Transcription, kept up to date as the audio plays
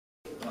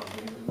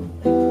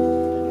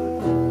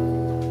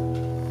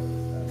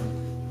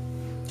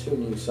Two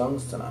new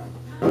songs tonight.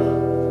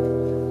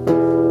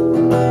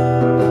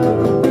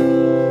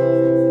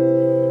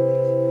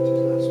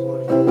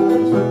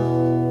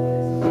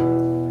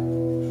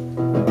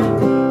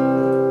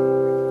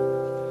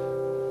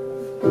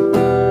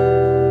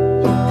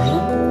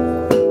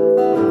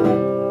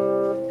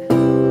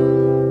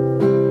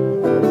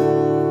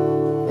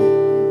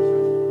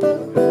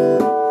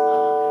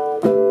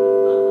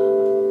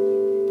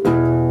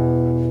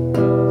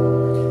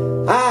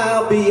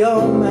 I'll be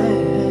your man,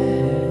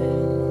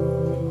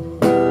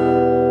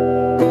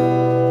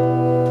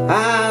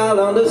 I'll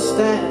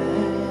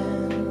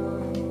understand,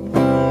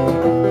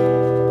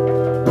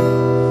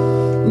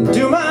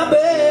 do my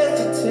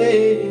best to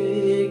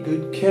take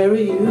good care of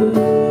you.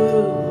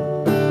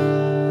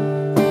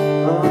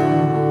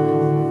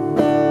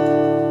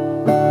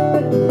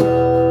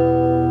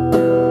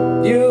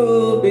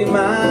 You'll be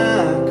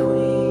my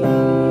queen,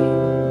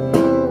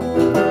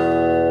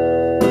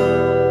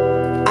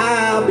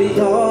 I'll be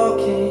your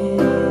king,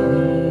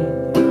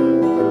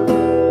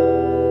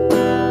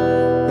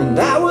 and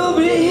I will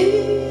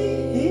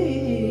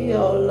be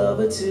your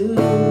lover too.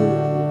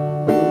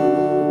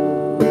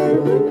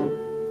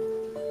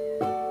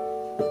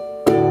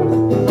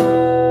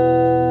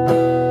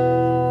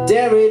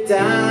 Derry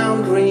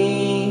down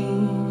green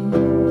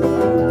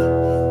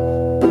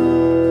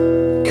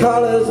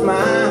colors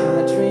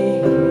my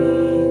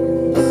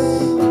dreams.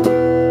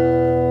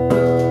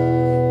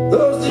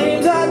 Those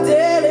dreams are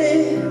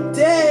daily,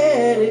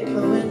 daily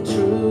coming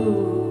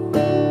true.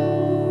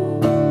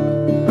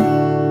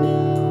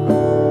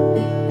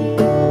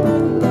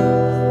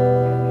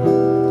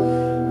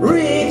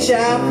 Reach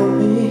out for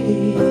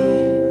me,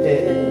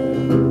 yeah,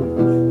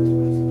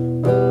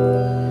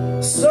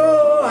 so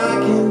I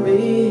can be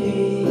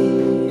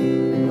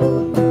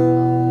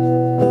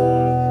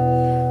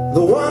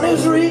the one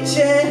who's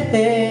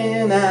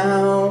reaching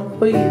out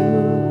for you.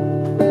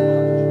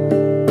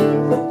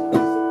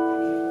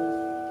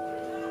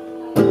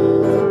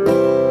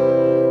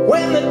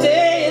 When the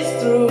day is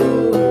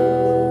through,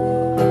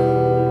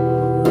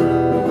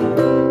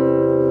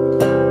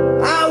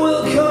 I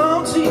will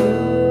come to you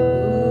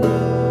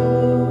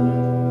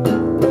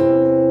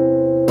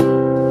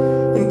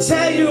and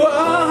tell you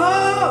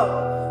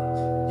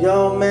all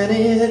your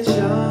many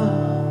charms.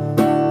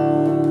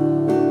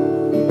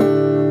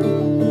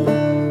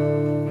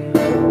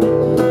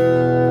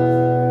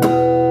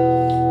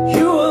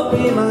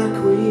 Be my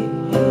queen,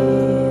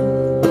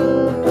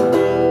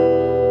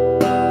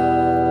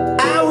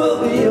 I will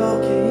be your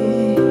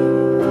king,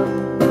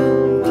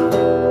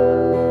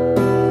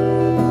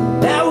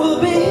 and I will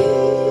be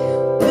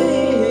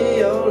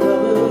your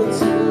lover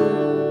too.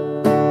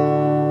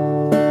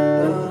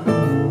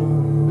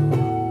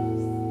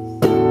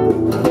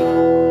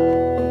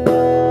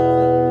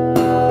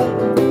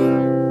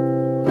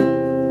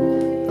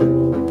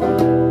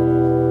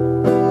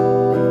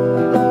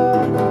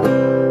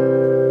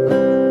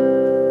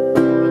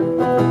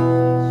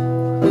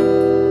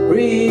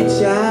 Reach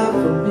out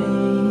for me,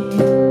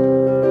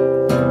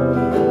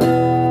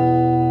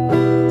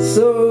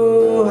 so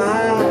I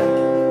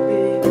can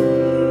be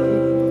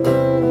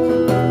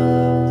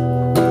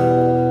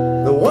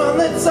the one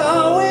that's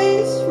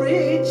always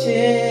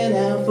reaching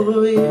out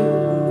for you.